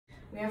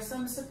We have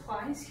some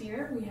supplies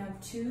here. We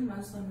have 2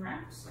 muslin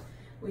wraps,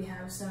 we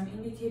have some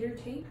indicator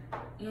tape,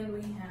 and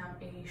we have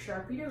a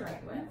Sharpie to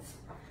write with.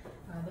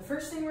 The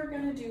first thing we're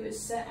going to do is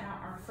set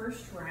out our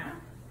first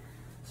wrap.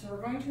 So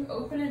we're going to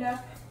open it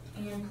up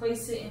and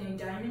place it in a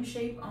diamond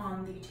shape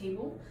on the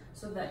table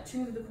so that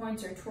 2 of the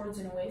points are towards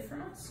and away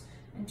from us,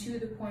 and 2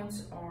 of the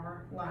points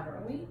are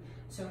laterally.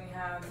 So we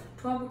have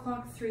 12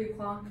 o'clock, 3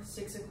 o'clock,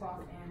 6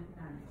 o'clock, and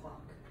 9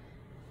 o'clock.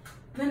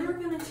 Then we're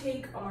going to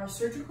take our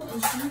surgical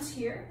instruments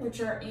here,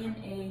 which are in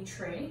a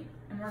tray,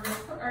 and we're going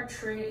to put our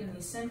tray in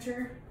the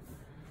center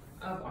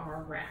of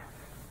our wrap.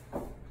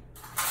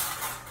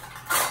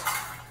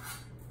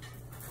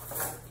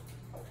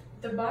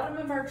 The bottom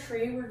of our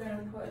tray, we're going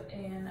to put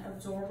an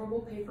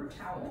absorbable paper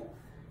towel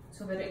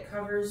so that it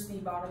covers the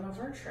bottom of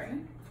our tray.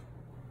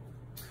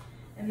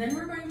 And then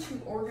we're going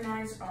to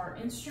organize our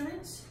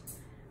instruments.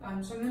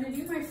 So I'm going to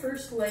do my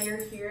first layer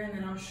here, and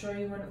then I'll show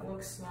you what it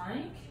looks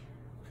like.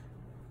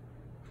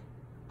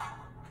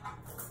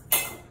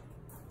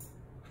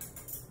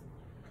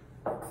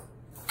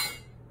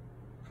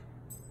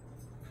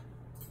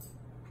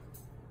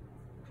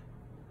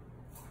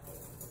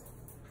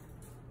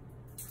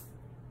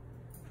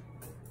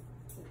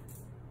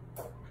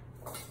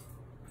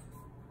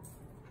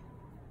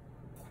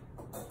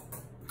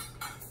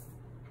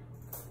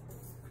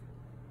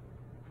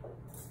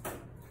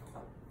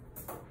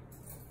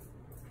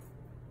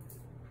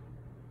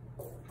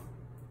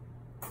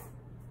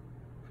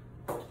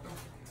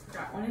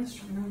 Got one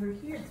instrument over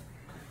here.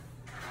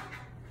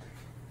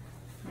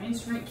 My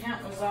instrument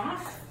count was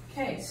off.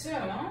 Okay, so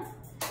I'm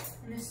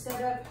going to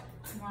set up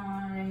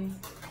my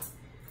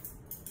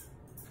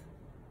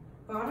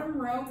bottom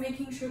row,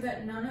 making sure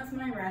that none of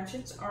my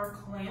ratchets are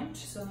clamped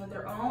so that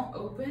they're all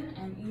open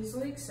and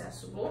easily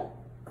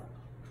accessible.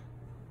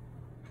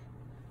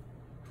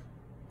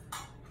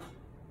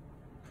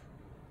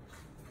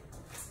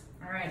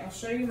 Alright, I'll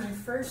show you my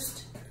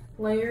first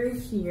layer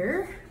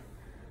here.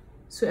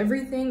 So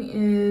everything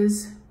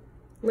is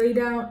laid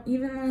out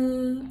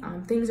evenly,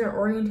 things are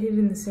oriented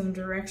in the same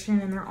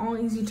direction, and they're all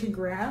easy to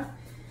grab,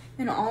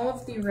 and all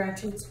of the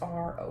ratchets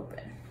are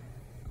open.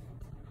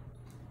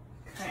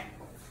 Okay,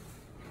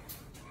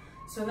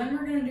 so then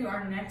we're going to do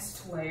our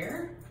next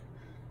layer.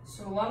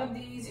 So a lot of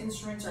these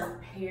instruments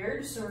are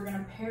paired, so we're going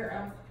to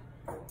pair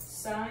up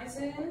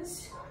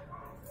sizes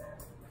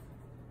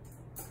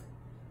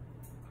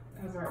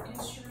of our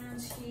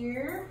instruments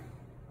here.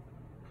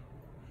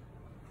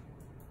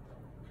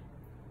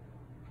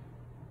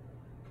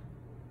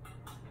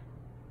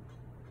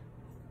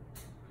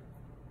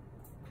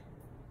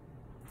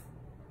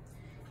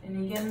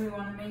 And again, we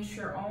want to make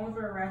sure all of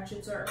our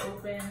ratchets are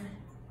open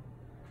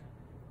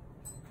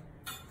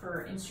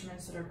for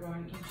instruments that are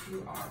going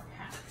into our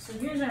pack. So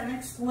here's our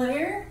next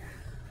layer.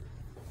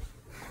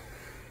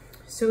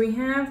 So we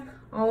have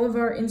all of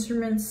our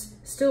instruments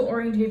still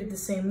orientated the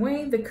same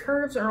way. The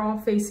curves are all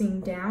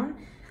facing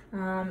down,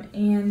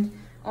 and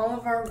all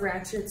of our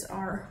ratchets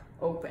are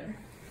open.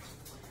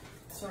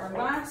 So our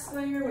last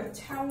layer with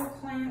towel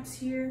clamps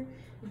here,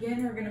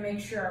 again, we're going to make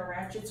sure our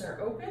ratchets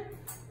are open.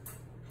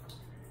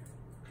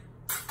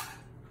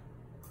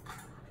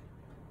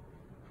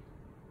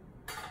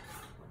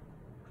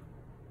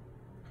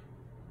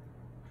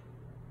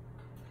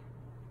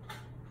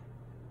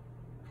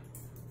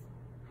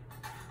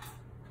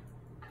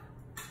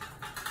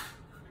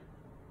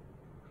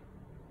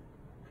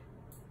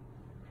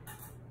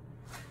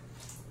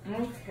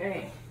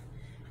 Okay,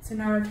 so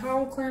now our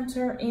towel clamps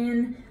are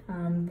in.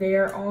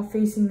 They're all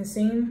facing the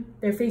same.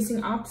 They're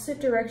facing opposite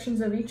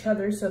directions of each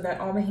other so that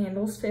all the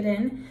handles fit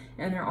in,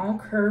 and they're all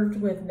curved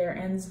with their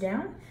ends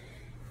down.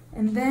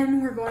 And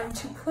then we're going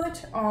to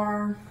put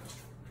our,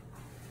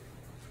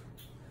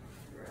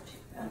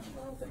 rotate that a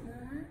little bit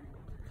more.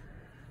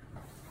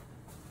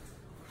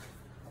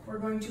 We're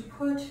going to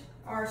put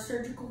our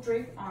surgical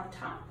drape on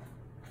top,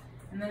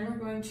 and then we're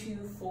going to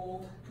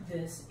fold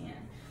this in.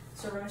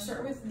 So we're going to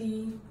start with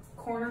the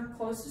corner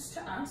closest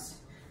to us.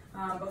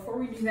 Before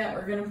we do that,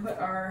 we're going to put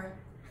our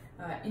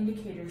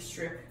indicator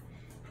strip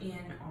in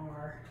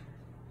our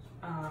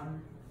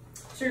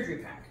surgery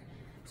pack.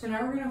 So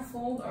now we're going to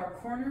fold our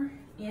corner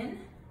in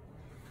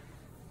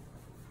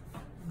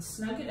and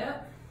snug it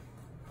up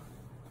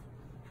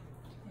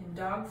and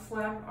dog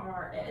flap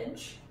our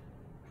edge.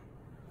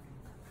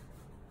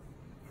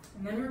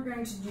 And then we're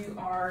going to do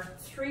our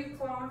 3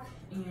 o'clock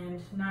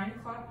and 9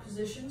 o'clock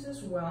positions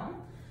as well.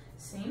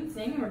 Same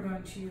thing, we're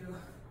going to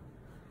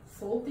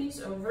fold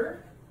these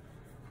over,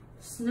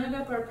 snug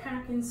up our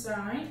pack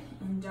inside,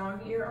 and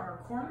dog ear our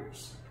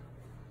corners.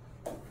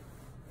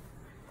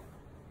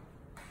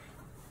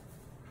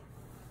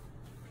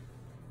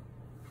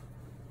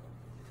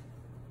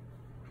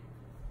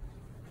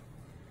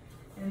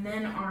 And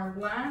then our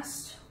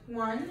last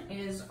one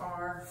is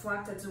our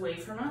flap that's away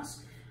from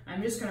us.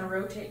 I'm just going to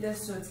rotate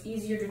this so it's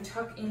easier to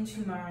tuck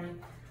into my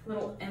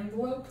little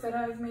envelope that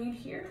I've made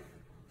here.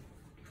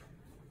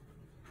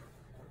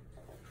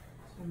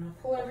 I'm going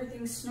to pull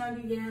everything snug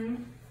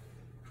again.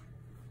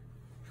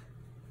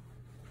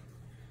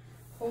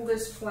 Pull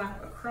this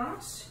flap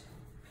across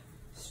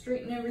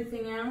straighten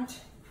everything out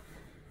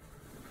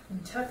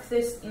and tuck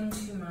this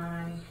into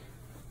my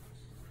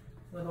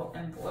little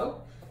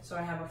envelope. So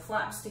I have a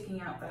flap sticking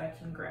out that I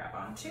can grab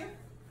onto.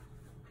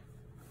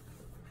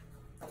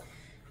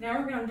 Now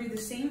we're going to do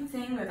the same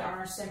thing with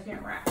our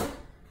second rack.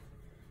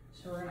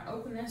 So we're going to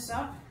open this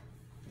up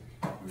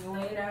and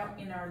lay it out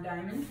in our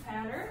diamond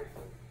pattern.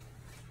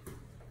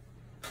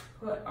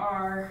 Put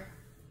our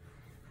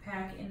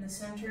pack in the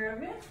center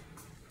of it.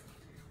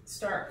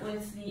 Start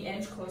with the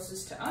edge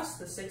closest to us,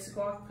 the 6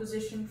 o'clock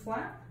position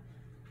flap.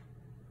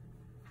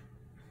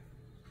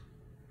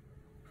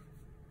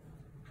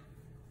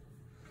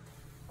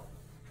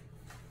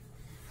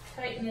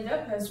 Tighten it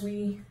up as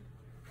we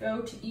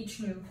go to each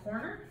new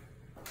corner.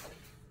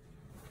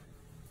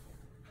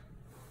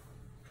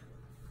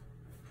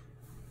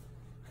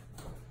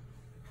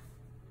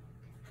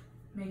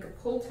 Make a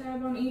pull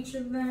tab on each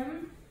of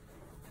them.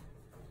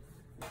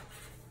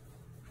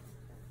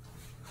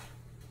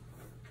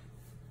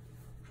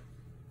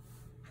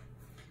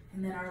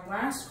 And then our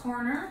last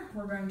corner,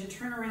 we're going to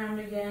turn around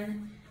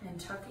again and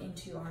tuck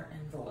into our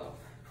envelope.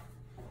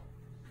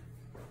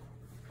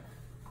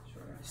 So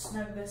we're going to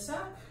snug this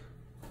up.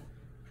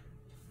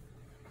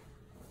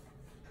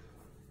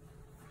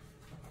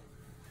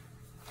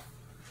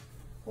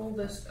 Pull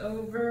this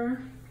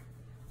over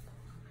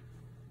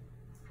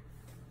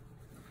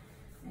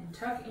and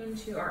tuck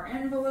into our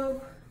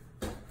envelope,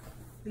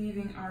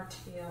 leaving our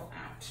tail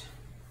out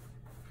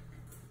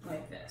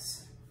like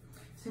this.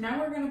 So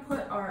now we're going to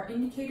put our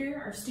indicator,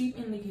 our steep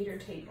indicator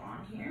tape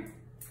on here.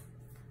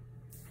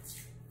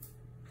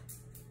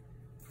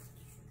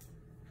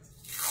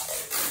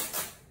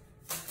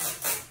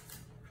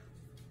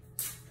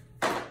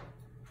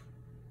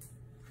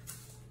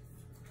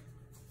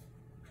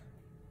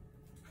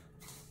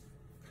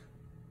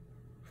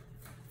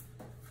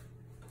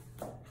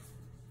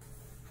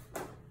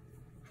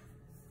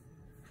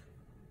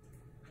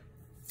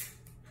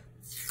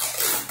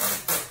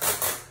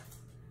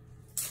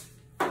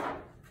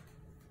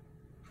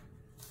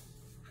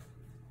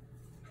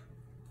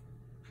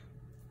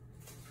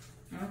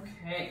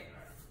 Okay,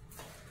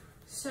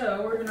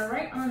 so we're going to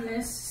write on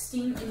this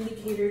steam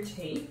indicator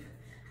tape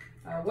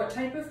what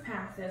type of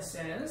pack this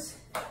is,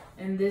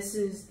 and this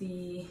is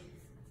the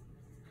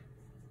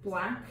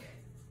black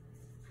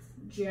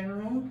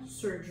general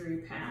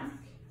surgery pack,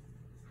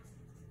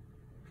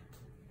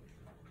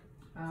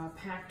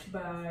 packed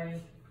by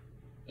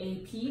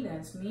AP,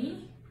 that's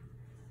me,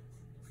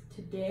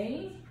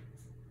 today,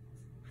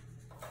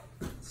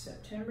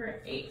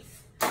 September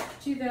 8th,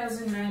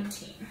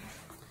 2019.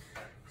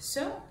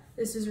 So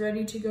this is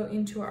ready to go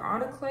into our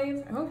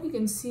autoclave. I hope you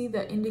can see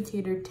the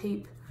indicator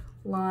tape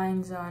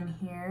lines on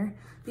here.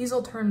 These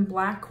will turn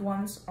black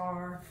once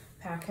our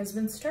pack has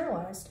been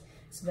sterilized.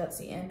 So that's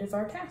the end of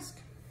our task.